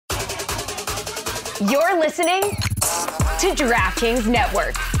You're listening to DraftKings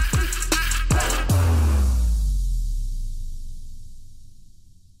Network.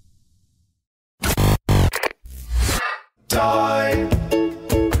 Die.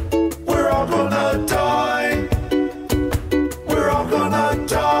 We're all gonna die. We're all gonna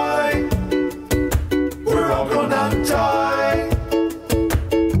die. We're all gonna die.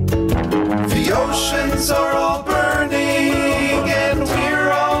 The oceans are all burning and we're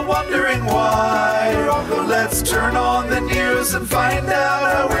all wondering why. Let's turn on the news and find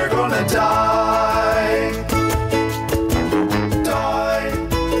out how we're gonna die.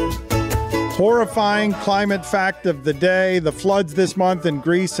 Horrifying climate fact of the day. The floods this month in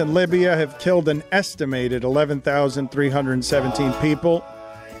Greece and Libya have killed an estimated 11,317 people.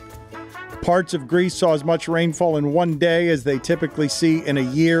 Parts of Greece saw as much rainfall in one day as they typically see in a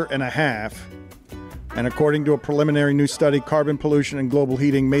year and a half. And according to a preliminary new study, carbon pollution and global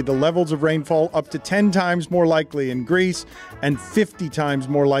heating made the levels of rainfall up to 10 times more likely in Greece and 50 times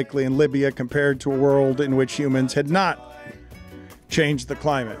more likely in Libya compared to a world in which humans had not changed the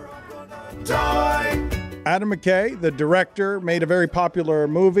climate. Adam McKay, the director, made a very popular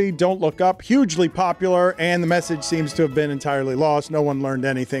movie, Don't Look Up, hugely popular, and the message seems to have been entirely lost. No one learned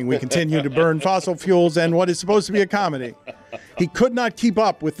anything. We continue to burn fossil fuels and what is supposed to be a comedy. He could not keep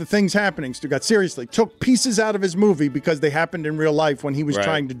up with the things happening, Stugat. Seriously, took pieces out of his movie because they happened in real life when he was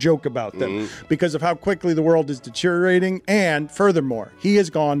trying to joke about them because of how quickly the world is deteriorating. And furthermore, he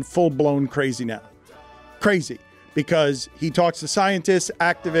has gone full-blown crazy now. Crazy. Because he talks to scientists,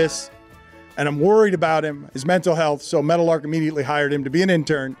 activists, and I'm worried about him, his mental health, so Meadowlark immediately hired him to be an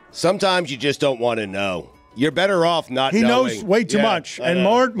intern. Sometimes you just don't want to know. You're better off not knowing. He knows way too much. And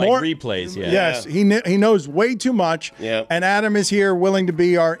more replays, Yes, he knows way too much. Yeah. And Adam is here willing to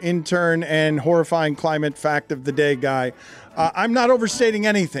be our intern and horrifying climate fact of the day guy. I'm not overstating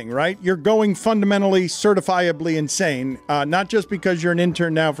anything, right? You're going fundamentally, certifiably insane, not just because you're an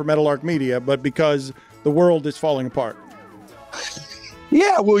intern now for Meadowlark Media, but because the world is falling apart.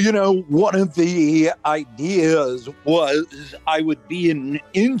 Yeah, well, you know, one of the ideas was I would be an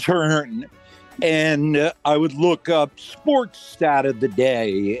intern and I would look up sports stat of the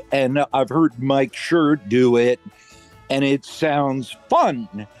day. And I've heard Mike Schur do it, and it sounds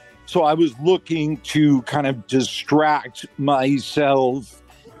fun. So I was looking to kind of distract myself.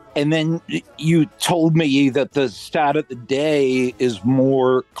 And then you told me that the stat of the day is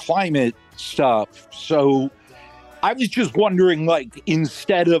more climate stuff. So I was just wondering, like,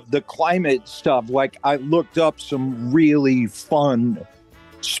 instead of the climate stuff, like, I looked up some really fun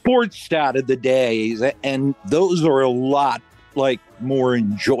sports stat of the days, and those are a lot, like, more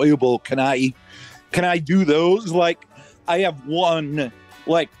enjoyable. Can I do those? Like, I have one,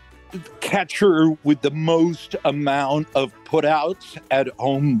 like, catcher with the most amount of putouts at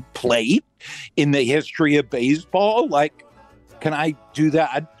home plate in the history of baseball. Like, can I do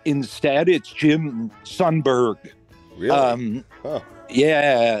that instead? It's Jim Sundberg. Really?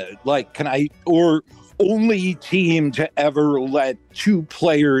 Yeah, like, can I, or only team to ever let two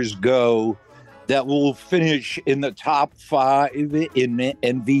players go that will finish in the top 5 in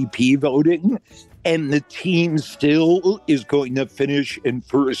MVP voting, and the team still is going to finish in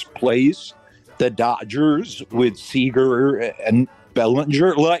first place, the Dodgers with Seager and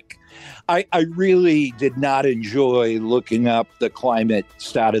Bellinger. Like, I really did not enjoy looking up the climate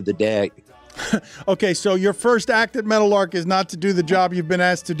stat of the day. Okay, so your first act at Meadowlark is not to do the job you've been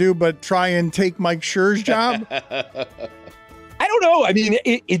asked to do, but try and take Mike Schur's job? I don't know. I mean,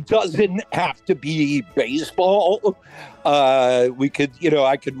 it doesn't have to be baseball. We could, you know,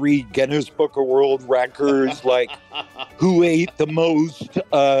 I could read Guinness Book of World Records, like who ate the most,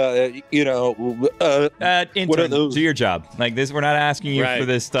 intern, what are those? do your job. Like this, we're not asking you for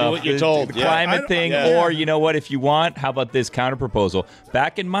this stuff. Do what you're told. The climate thing, or you know what? If you want, how about this counter proposal?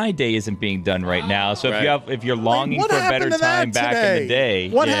 Back in my day isn't being done right now. So if you're longing for a better time back in the day,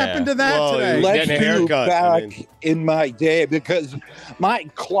 what happened to that today? Let's do back in my day, because my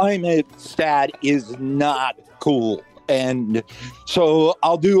climate stat is not cool. And so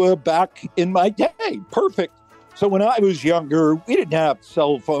I'll do a back in my day. Perfect. So when I was younger, we didn't have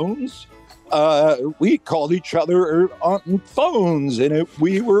cell phones. We called each other on phones, and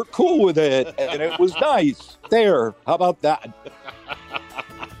we were cool with it, and it was nice. There. How about that?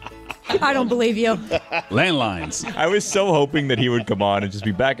 I don't believe you. Landlines. I was so hoping that he would come on and just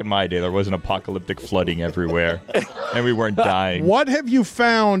be back in my day. There wasn't apocalyptic flooding everywhere, and we weren't dying. What have you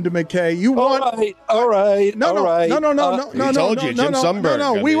found, McKay? You want? All right. No. He told you, Jim Sundberg.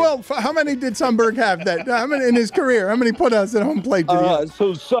 No. We will. How many did Sundberg have? How many in his career? How many putouts at home plate did he have?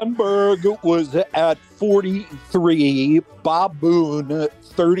 So Sundberg was at 43, Bob Boone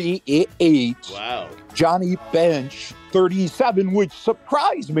 38, Wow. Johnny Bench 37, which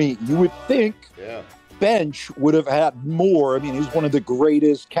surprised me. You would think Bench would have had more. I mean, he's one of the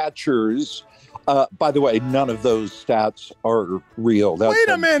greatest catchers. By the way, none of those stats are real. Wait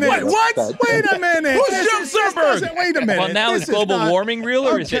a minute. What? Wait a minute. Who's Jim Sumberg? Wait a minute. Well, now is global warming real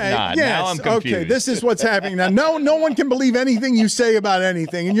or is it not? Yes, now I'm confused. Okay, this is what's happening now. No one can believe anything you say about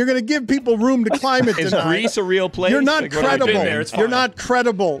anything, and you're going to give people room to climate Is deny. Greece a real place? You're not Like, what have we credible. been there? It's You're fine. not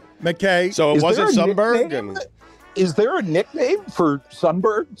credible, McKay. So it Is wasn't there a Sundberg? nickname? And Is there a nickname for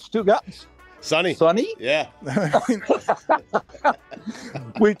Sundberg, Stugatz? Sunny. Sunny? Yeah.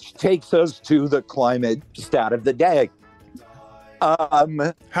 Which takes us to the climate stat of the day.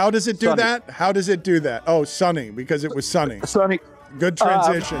 How does it do Sunny. that? How does it do that? Oh, sunny, because it was sunny. Sunny. Good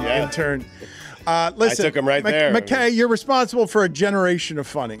transition, Yeah. intern. Listen, I took him right there. McKay, you're responsible for a generation of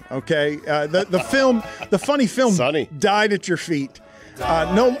funny. Okay, the funny film, Sunny. died at your feet.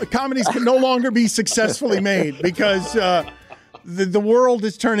 No comedies can no longer be successfully made because the world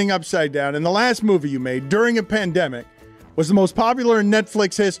is turning upside down. And the last movie you made during a pandemic was the most popular in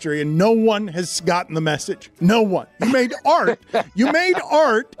Netflix history, and no one has gotten the message. No one. You made art. You made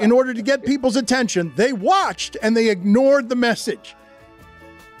art in order to get people's attention. They watched and they ignored the message.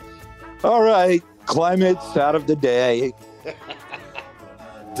 All right, climate stat of the day.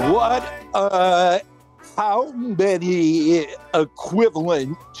 How many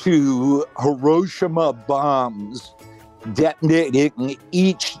equivalent to Hiroshima bombs detonating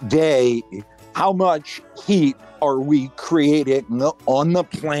each day? How much heat are we creating on the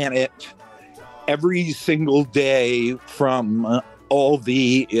planet every single day from all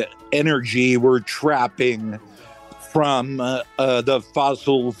the energy we're trapping from the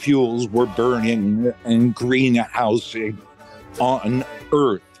fossil fuels we're burning and greenhousing on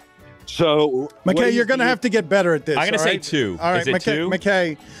Earth? So, McKay, you're going to have to get better at this. I'm going to all say right? 2. All right, Is it McKay, 2?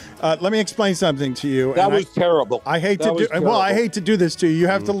 McKay, let me explain something to you. That And was terrible. I hate That to was do well. I terrible. hate to do this to you. You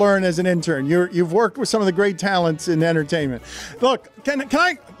have to learn as an intern. You've worked with some of the great talents in entertainment. Look, can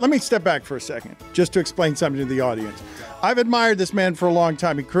I let me step back for a second just to explain something to the audience. I've admired this man for a long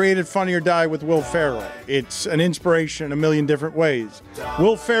time. He created Funny or Die with Will Ferrell. It's an inspiration in a million different ways.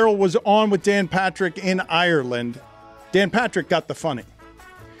 Will Ferrell was on with Dan Patrick in Ireland. Dan Patrick got the funny.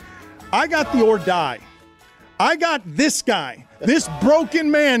 I got the or die. I got this guy, this broken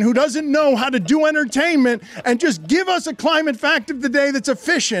man who doesn't know how to do entertainment and just give us a climate fact of the day that's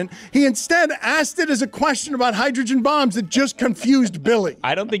efficient. He instead asked it as a question about hydrogen bombs that just confused Billy.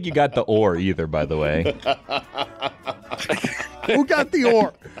 I don't think you got the or either, by the way. Who got the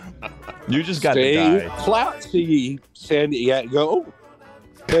or? You just got Stay the die. classy, San Diego.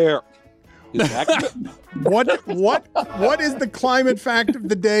 There. Is that good? What is the climate fact of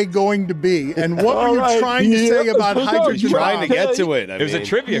the day going to be? And what were All you right, trying to say about so hydrogen you're Trying to bombs? get to it. It was a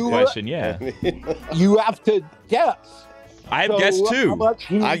trivia question, yeah. You have to guess. I So, guessed how 2. much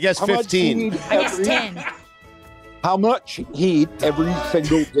heat- I guess how much 15. heat I guess every- 10. How much heat every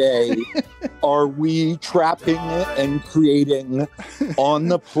single day are we trapping and creating on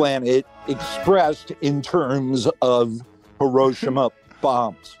the planet expressed in terms of Hiroshima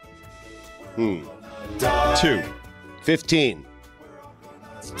bombs? 2. 15.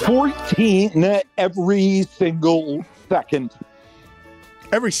 14 every single second.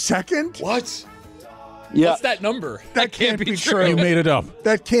 Every second? What? Yeah. What's that number? That can't be true. You made it up.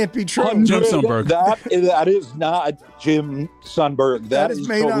 That can't be true. 100, Jim Sundberg. That is not Jim Sundberg. That is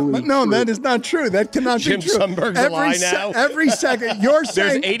made totally up. No, true. that is not true. That cannot Jim be true. Sundberg's a lie now? Every second. You're There's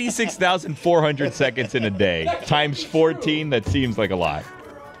saying 86,400 seconds in a day. Times 14, that seems like a lot.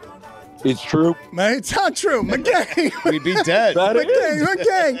 It's true. Man, it's not true. McKay. We'd be dead. That is.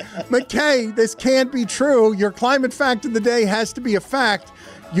 McKay, this can't be true. Your climate fact of the day has to be a fact.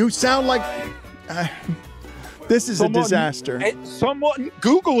 You sound like this is a disaster. Someone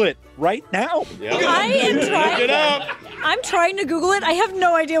Google it right now. I am Look it trying. up. I'm trying to Google it. I have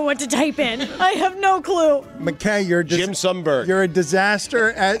no idea what to type in. I have no clue. McKay, Jim Sundberg. You're a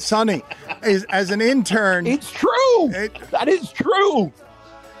disaster at Sonny. As an intern, It's true. That is true.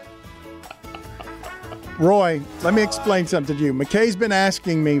 Roy, let me explain something to you. McKay's been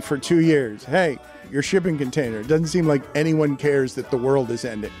asking me for 2 years, hey, your shipping container. It doesn't seem like anyone cares that the world is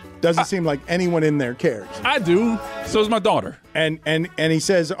ending. Doesn't seem like anyone in there cares. I do. So is my daughter. And he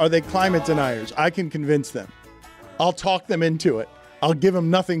says, are they climate deniers? I can convince them. I'll talk them into it. I'll give them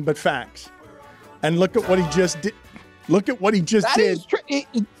nothing but facts. And look at what he just did. Look at what he just That did. is true.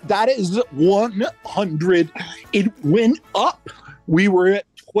 That is 100. It went up. We were at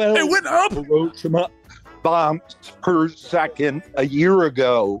 12 It went up. Hiroshima bombs per second a year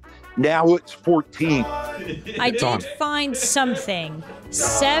ago. Now it's 14. I did find something.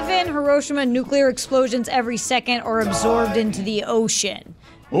 7 Hiroshima nuclear explosions every second are absorbed into the ocean.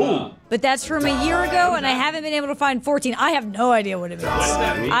 Ooh. But that's from a year ago, and I haven't been able to find 14. I have no idea what it means.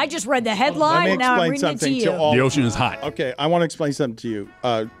 I just read the headline, and now I'm reading it to you. The ocean is hot. Okay, I want to explain something to you.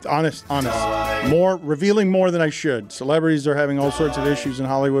 Honest. Revealing more than I should. Celebrities are having all sorts of issues in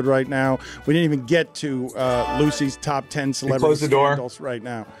Hollywood right now. We didn't even get to Lucy's top 10 celebrity scandals right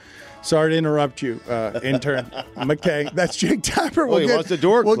now. Sorry to interrupt you, intern McKay. That's Jake Tapper. He wants the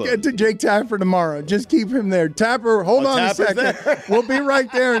door We'll closed. get to Jake Tapper tomorrow. Just keep him there. Tapper, hold on a Tapper's second. there. We'll be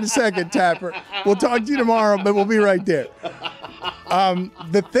right there in a second, Tapper. We'll talk to you tomorrow, but we'll be right there.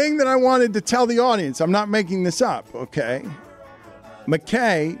 The thing that I wanted to tell the audience, I'm not making this up, okay?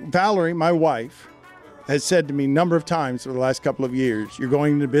 McKay, Valerie, my wife, has said to me a number of times for the last couple of years, you're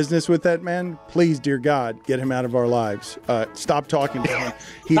going into business with that man? Please, dear God, get him out of our lives. Stop talking to him.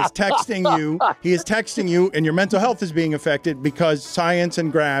 He is texting you, and your mental health is being affected because science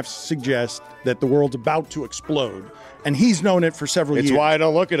and graphs suggest that the world's about to explode. And he's known it for several years. It's why I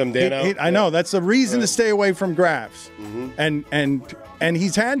don't look at him, Dano. I know. That's the reason to stay away from graphs. And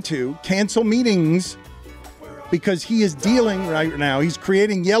he's had to cancel meetings because he is dealing right now. He's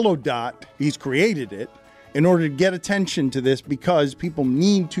creating Yellow Dot. He's created it in order to get attention to this because people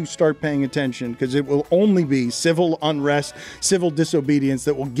need to start paying attention because it will only be civil unrest, civil disobedience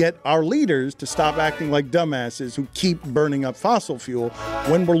that will get our leaders to stop acting like dumbasses who keep burning up fossil fuel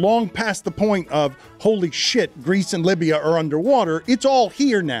when we're long past the point of, holy shit, Greece and Libya are underwater. It's all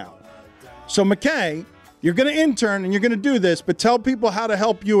here now. So, McKay, you're going to intern and you're going to do this, but tell people how to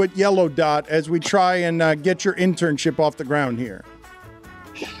help you at Yellow Dot as we try and get your internship off the ground here.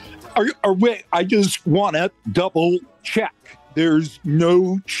 I just want to double check. There's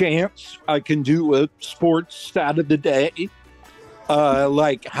no chance I can do a sports stat of the day.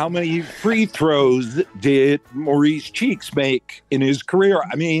 Like how many free throws did Maurice Cheeks make in his career?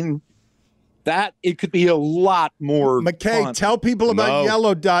 I mean, that it could be a lot more. McKay, fun. Tell people about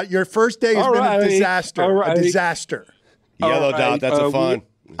Yellow Dot. Your first day has been a disaster. A disaster. Yellow Dot, that's a fun.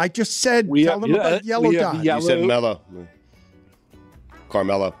 I just said tell them about Yellow Dot. You said Mello.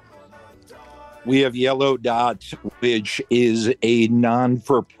 Carmelo. We have Yellow Dot, which is a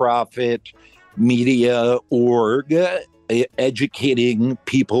non-for-profit media org educating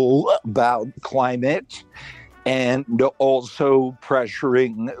people about climate and also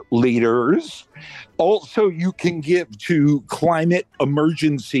pressuring leaders. Also, you can give to Climate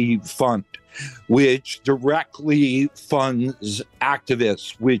Emergency Fund, which directly funds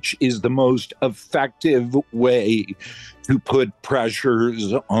activists, which is the most effective way to put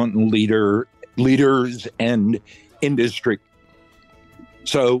pressures on leaders and industry.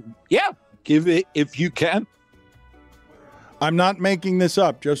 So, yeah, give it if you can. I'm not making this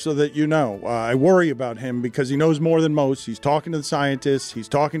up, just so that you know. I worry about him because he knows more than most. He's talking to the scientists, he's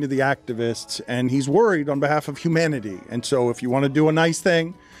talking to the activists, and he's worried on behalf of humanity. And so if you want to do a nice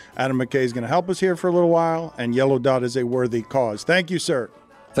thing, Adam McKay is going to help us here for a little while, and Yellow Dot is a worthy cause. Thank you, sir.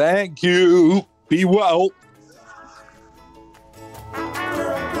 Thank you. Be well.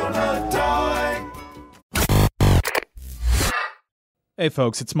 Hey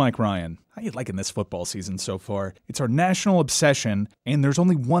folks, it's Mike Ryan. How you liking this football season so far? It's our national obsession, and there's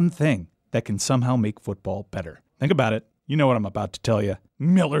only one thing that can somehow make football better. Think about it. You know what I'm about to tell you.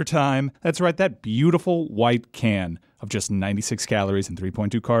 Miller Time. That's right, that beautiful white can of just 96 calories and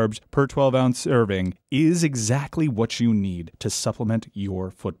 3.2 carbs per 12-ounce serving is exactly what you need to supplement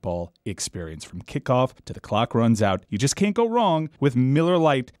your football experience. From kickoff to the clock runs out, you just can't go wrong with Miller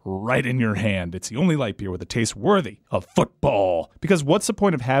Lite right in your hand. It's the only light beer with a taste worthy of football. Because what's the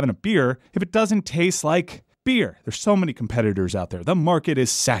point of having a beer if it doesn't taste like beer? There's so many competitors out there. The market is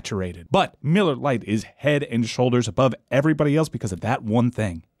saturated. But Miller Lite is head and shoulders above everybody else because of that one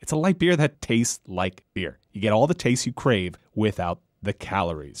thing. It's a light beer that tastes like beer. You get all the taste you crave without the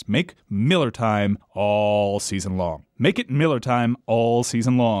calories. Make Miller Time all season long. Make it Miller Time all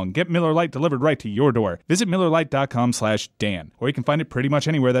season long. Get Miller Lite delivered right to your door. Visit MillerLite.com/Dan, or you can find it pretty much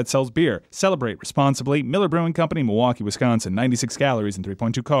anywhere that sells beer. Celebrate responsibly. Miller Brewing Company, Milwaukee, Wisconsin. 96 calories and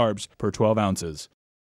 3.2 carbs per 12 ounces.